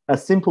 A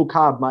simple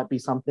carb might be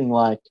something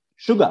like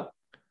sugar.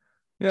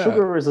 Yeah.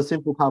 Sugar is a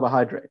simple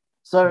carbohydrate.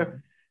 So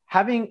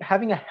having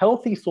a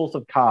healthy source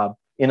of carb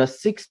in a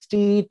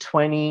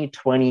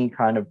 60-20-20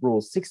 kind of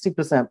rule,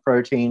 60%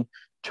 protein,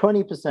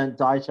 20%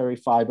 dietary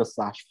fiber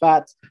 /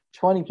 fats,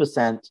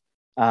 20%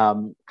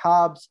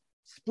 carbs,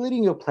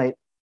 splitting your plate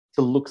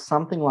to look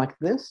something like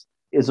this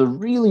is a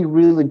really,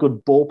 really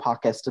good ballpark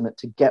estimate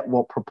to get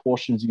what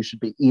proportions you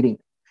should be eating.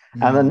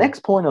 And the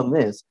next point on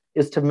this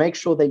is to make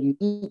sure that you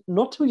eat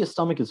not till your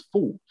stomach is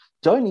full.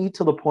 Don't eat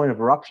to the point of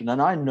eruption.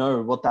 And I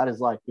know what that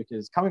is like,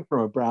 because coming from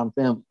a brown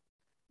family,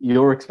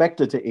 you're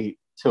expected to eat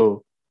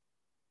till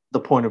the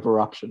point of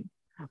eruption.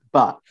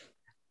 But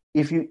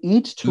if you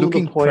eat to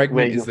looking the point pregnant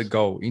where is the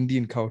goal.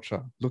 Indian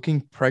culture. Looking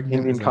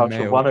pregnant Indian as culture, a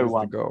male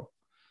 101. is the goal.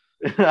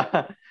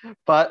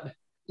 But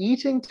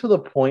eating to the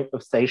point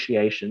of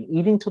satiation,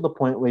 eating to the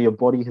point where your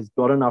body has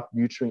got enough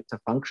nutrient to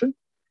function,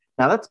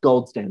 now that's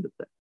gold standard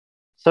there.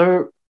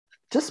 So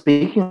just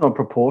speaking on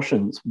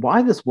proportions,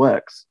 why this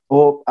works,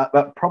 or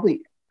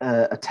probably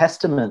a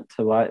testament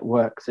to why it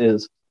works,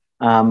 is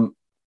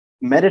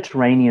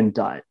Mediterranean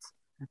diets.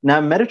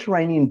 Now,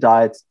 Mediterranean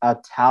diets are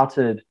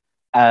touted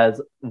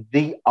as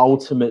the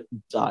ultimate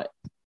diet.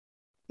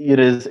 It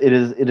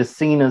is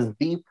seen as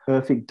the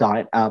perfect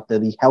diet out there,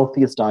 the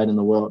healthiest diet in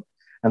the world.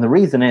 And the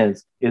reason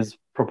is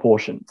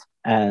proportions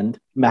and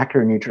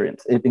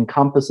macronutrients. It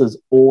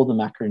encompasses all the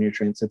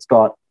macronutrients. It's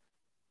got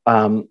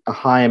a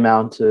high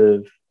amount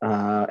of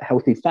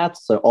healthy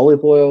fats, so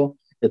olive oil.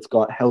 It's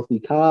got healthy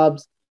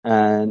carbs,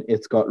 and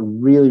it's got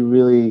really,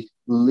 really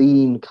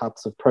lean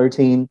cuts of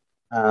protein.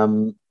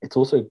 It's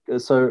also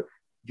so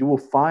you will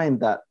find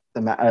that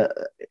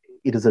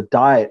it is a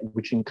diet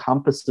which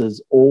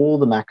encompasses all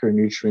the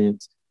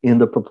macronutrients in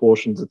the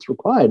proportions it's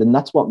required, and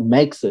that's what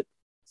makes it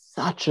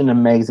such an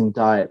amazing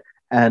diet.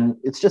 And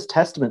it's just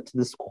testament to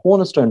this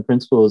cornerstone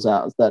principle of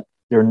ours that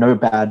there are no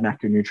bad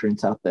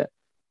macronutrients out there.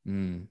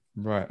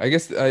 Right. I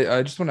guess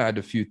I just want to add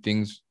a few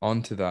things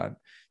onto that.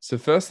 So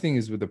first thing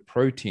is with the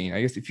protein.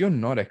 I guess if you're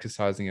not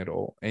exercising at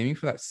all, aiming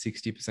for that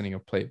 60% of your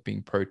plate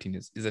being protein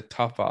is a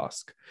tough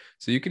ask.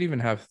 So you could even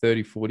have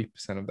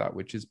 30-40% of that,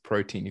 which is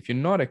protein. If you're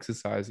not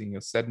exercising,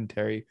 you're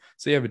sedentary,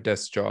 so you have a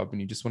desk job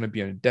and you just want to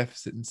be on a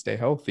deficit and stay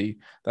healthy,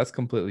 that's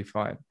completely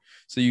fine.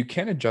 So you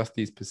can adjust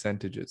these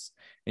percentages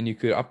and you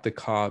could up the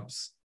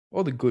carbs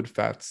or the good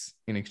fats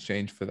in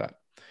exchange for that.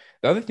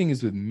 The other thing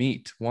is with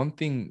meat, one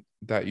thing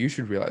that you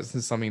should realize,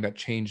 this is something that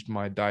changed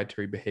my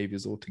dietary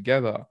behaviors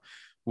altogether,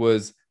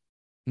 was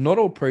not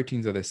all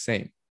proteins are the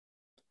same.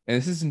 And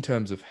this is in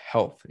terms of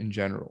health in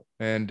general.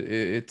 And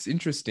it's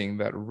interesting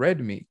that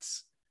red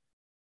meats,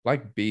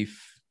 like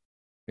beef,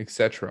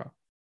 etc.,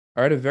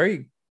 are at a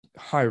very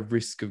high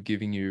risk of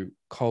giving you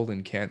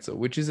colon cancer,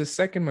 which is the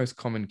second most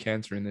common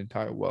cancer in the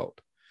entire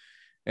world.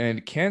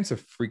 And cancer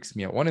freaks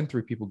me out. 1 in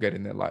 3 people get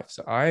in their life.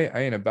 So I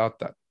ain't about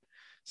that.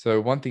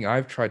 So one thing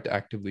I've tried to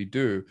actively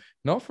do,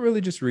 not for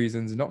religious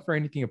reasons, not for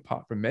anything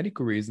apart from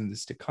medical reasons,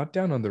 is to cut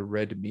down on the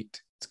red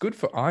meat. It's good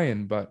for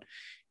iron, but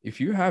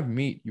if you have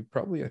meat, you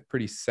probably are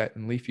pretty set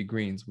in leafy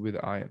greens with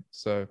iron.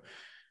 So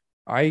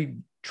I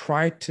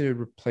try to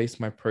replace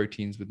my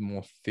proteins with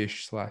more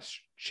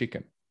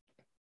fish/chicken.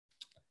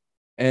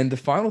 And the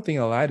final thing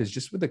I'll add is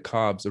just with the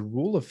carbs, a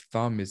rule of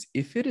thumb is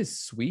if it is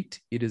sweet,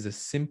 it is a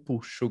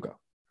simple sugar,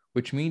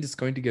 which means it's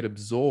going to get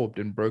absorbed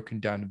and broken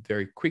down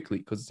very quickly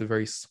because it's a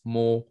very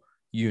small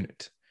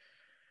unit.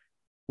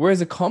 Whereas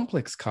a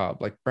complex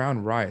carb like brown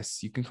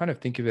rice, you can kind of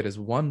think of it as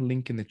one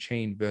link in the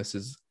chain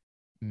versus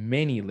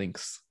many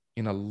links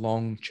in a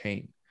long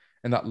chain.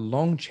 And that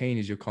long chain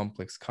is your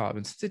complex carb.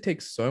 And since it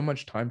takes so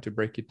much time to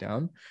break it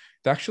down,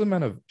 the actual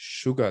amount of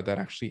sugar that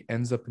actually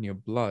ends up in your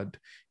blood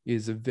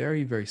is a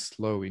very, very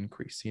slow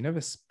increase. You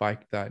never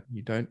spike that.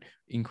 You don't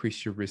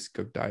increase your risk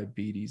of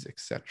diabetes,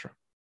 etc.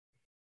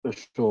 For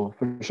sure,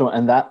 for sure.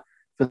 And that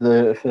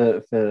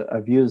for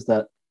our viewers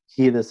that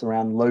hear this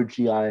around low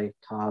GI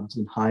carbs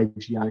and high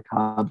GI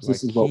carbs,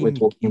 this is what we're Glycemic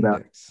talking about.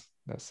 index.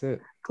 That's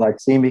it.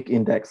 Glycemic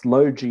index.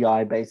 Low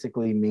GI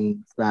basically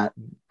means that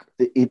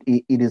it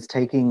is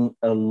taking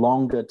a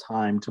longer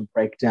time to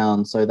break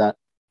down so that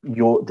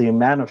the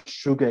amount of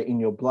sugar in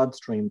your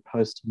bloodstream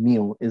post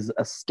meal is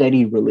a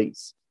steady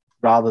release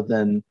rather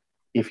than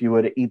if you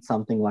were to eat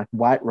something like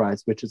white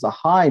rice, which is a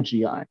high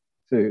GI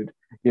food,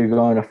 you're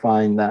going to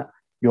find that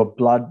your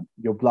blood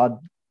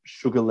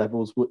sugar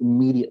levels will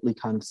immediately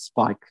kind of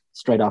spike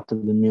straight after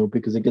the meal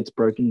because it gets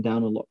broken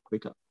down a lot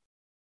quicker.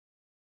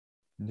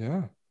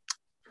 Yeah.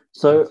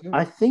 So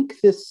I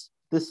think this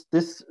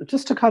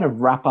just to kind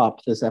of wrap up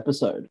this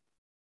episode,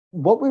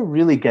 what we're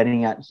really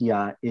getting at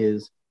here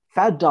is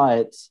fad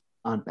diets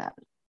aren't bad.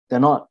 They're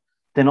not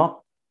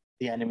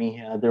the enemy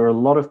here. There are a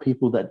lot of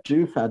people that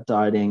do fad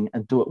dieting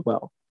and do it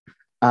well.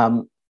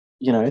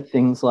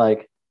 Things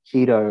like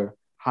keto,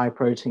 high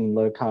protein,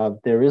 low carb,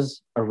 there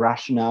is a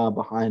rationale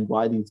behind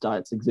why these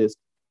diets exist.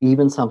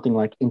 Even something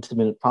like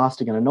intermittent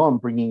fasting. And I know I'm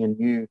bringing a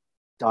new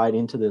diet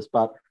into this,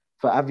 but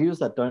for our viewers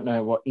that don't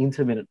know what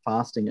intermittent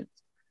fasting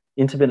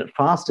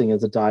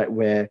is a diet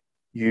where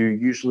you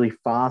usually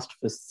fast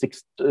for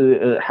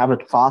have a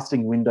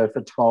fasting window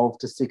for 12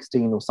 to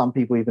 16, or some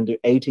people even do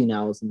 18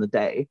 hours in the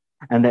day,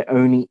 and they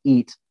only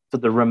eat for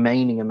the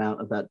remaining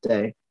amount of that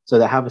day. So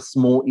they have a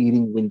small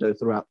eating window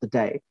throughout the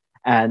day,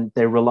 and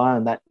they rely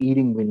on that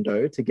eating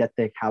window to get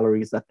their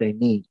calories that they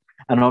need.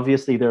 And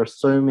obviously, there are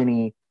so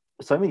many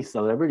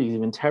celebrities.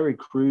 Even Terry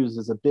Crews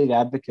is a big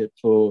advocate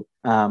for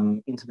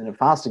intermittent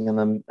fasting,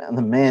 and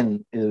the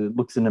man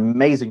looks in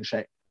amazing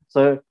shape.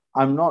 So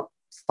I'm not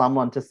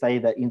someone to say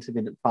that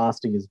intermittent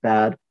fasting is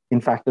bad. In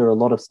fact, there are a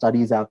lot of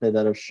studies out there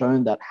that have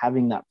shown that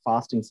having that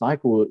fasting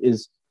cycle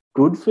is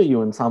good for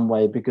you in some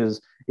way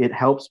because it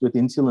helps with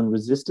insulin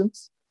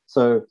resistance.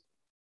 So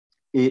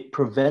it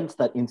prevents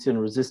that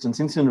insulin resistance.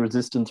 Insulin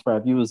resistance for our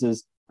viewers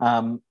is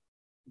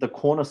the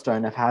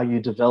cornerstone of how you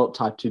develop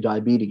type 2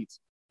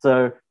 diabetes.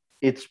 So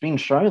it's been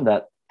shown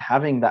that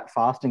having that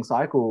fasting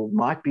cycle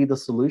might be the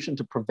solution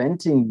to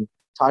preventing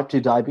type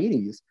 2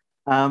 diabetes.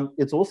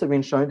 It's also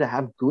been shown to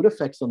have good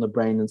effects on the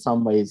brain in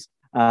some ways.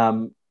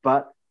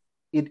 But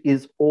it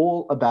is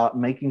all about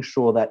making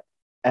sure that,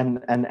 and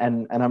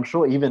I'm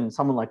sure even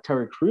someone like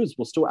Terry Crews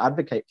will still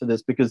advocate for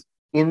this, because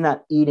in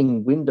that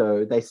eating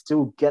window, they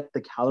still get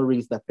the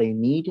calories that they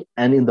need,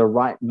 and in the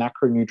right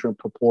macronutrient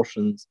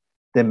proportions,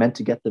 they're meant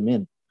to get them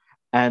in.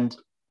 And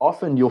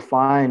often you'll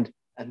find,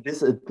 and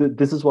this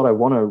is what I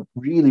want to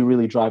really,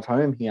 really drive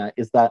home here,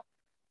 is that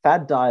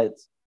fad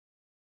diets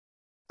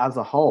as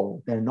a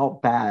whole, they're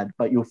not bad,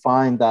 but you'll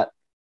find that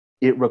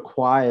it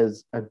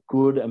requires a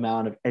good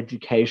amount of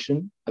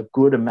education, a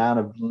good amount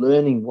of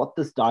learning what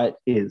this diet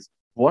is,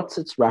 what's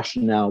its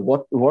rationale,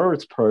 what are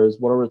its pros,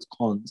 what are its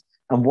cons,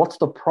 and what's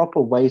the proper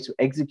way to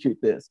execute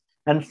this.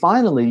 And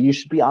finally, you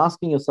should be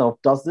asking yourself,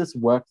 does this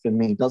work for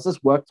me? Does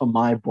this work for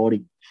my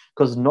body?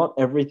 Because not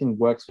everything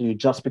works for you.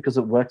 Just because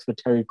it works for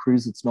Terry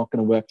Crews, it's not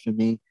going to work for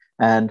me.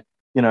 And,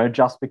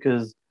 just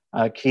because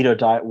a keto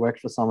diet worked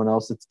for someone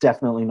else, it's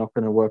definitely not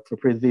going to work for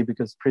Prithvi,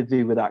 because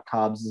Prithvi without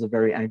carbs is a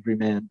very angry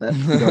man that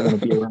you don't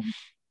want to be around.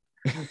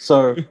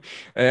 So,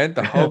 and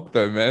the Hulk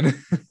though, man.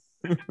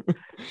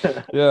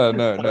 Yeah,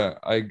 no,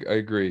 I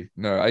agree.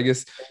 No, I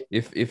guess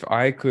if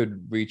I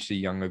could reach a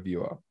younger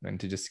viewer and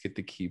to just get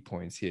the key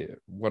points here,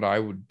 what I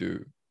would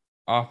do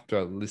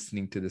after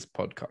listening to this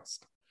podcast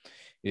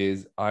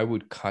is I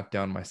would cut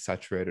down my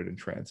saturated and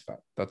trans fat.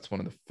 That's one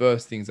of the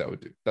first things I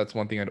would do. That's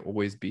one thing I'd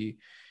always be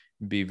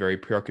very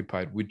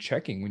preoccupied with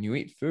checking. When you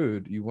eat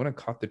food, you want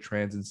to cut the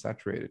trans and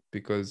saturated,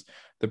 because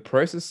the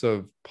process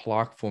of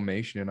plaque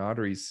formation in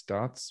arteries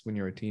starts when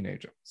you're a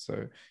teenager.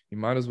 So you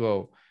might as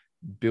well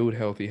build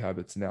healthy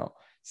habits now.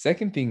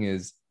 Second thing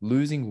is,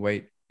 losing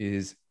weight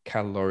is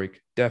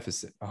caloric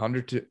deficit,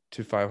 100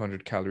 to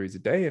 500 calories a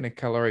day, and a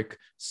caloric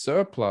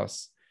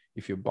surplus,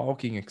 if you're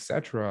bulking,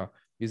 etc.,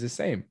 is the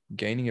same,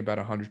 gaining about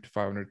 100 to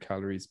 500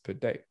 calories per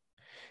day.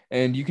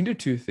 And you can do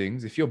two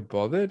things. If you're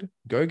bothered,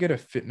 go get a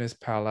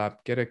FitnessPal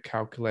app, get a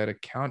calculator,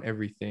 count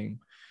everything.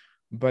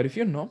 But if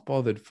you're not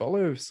bothered,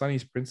 follow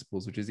Sunny's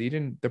principles, which is eat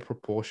in the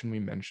proportion we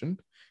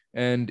mentioned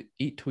and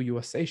eat till you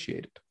are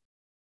satiated.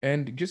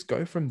 And just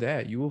go from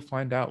there. You will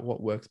find out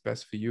what works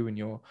best for you in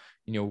your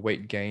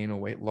weight gain or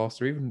weight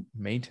loss or even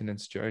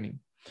maintenance journey.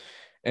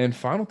 And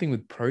final thing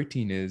with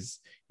protein is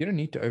you don't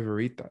need to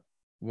overeat that.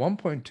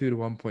 1.2 to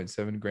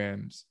 1.7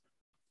 grams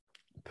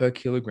per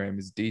kilogram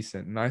is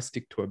decent. And I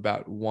stick to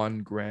about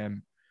 1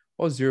 gram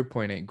or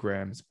 0.8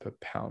 grams per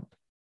pound.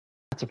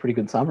 That's a pretty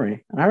good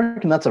summary. And I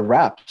reckon that's a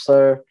wrap.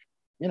 So,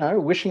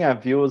 wishing our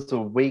viewers a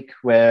week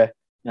where,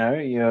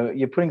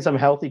 you're putting some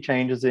healthy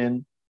changes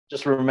in.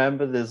 Just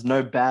remember there's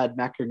no bad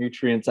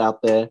macronutrients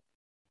out there.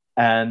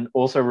 And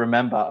also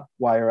remember,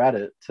 while you're at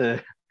it,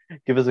 to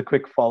give us a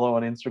quick follow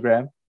on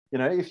Instagram.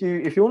 If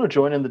you want to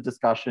join in the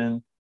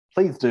discussion,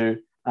 please do.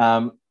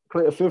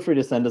 Feel free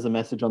to send us a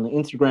message on the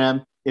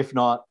Instagram. If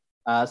not,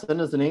 send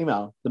us an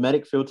email,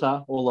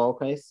 themedicfilter, all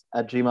lowercase,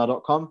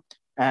 @gmail.com,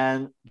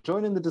 and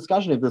join in the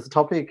discussion. If there's a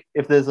topic,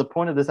 if there's a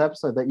point of this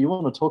episode that you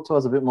want to talk to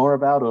us a bit more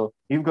about, or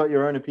you've got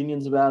your own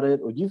opinions about it,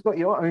 or you've got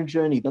your own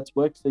journey that's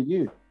worked for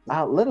you,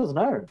 let us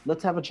know.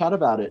 Let's have a chat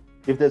about it.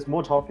 If there's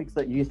more topics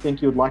that you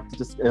think you'd like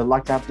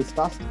to have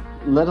discussed,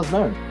 let us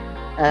know.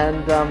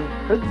 And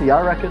Prithvi,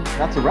 I reckon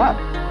that's a wrap.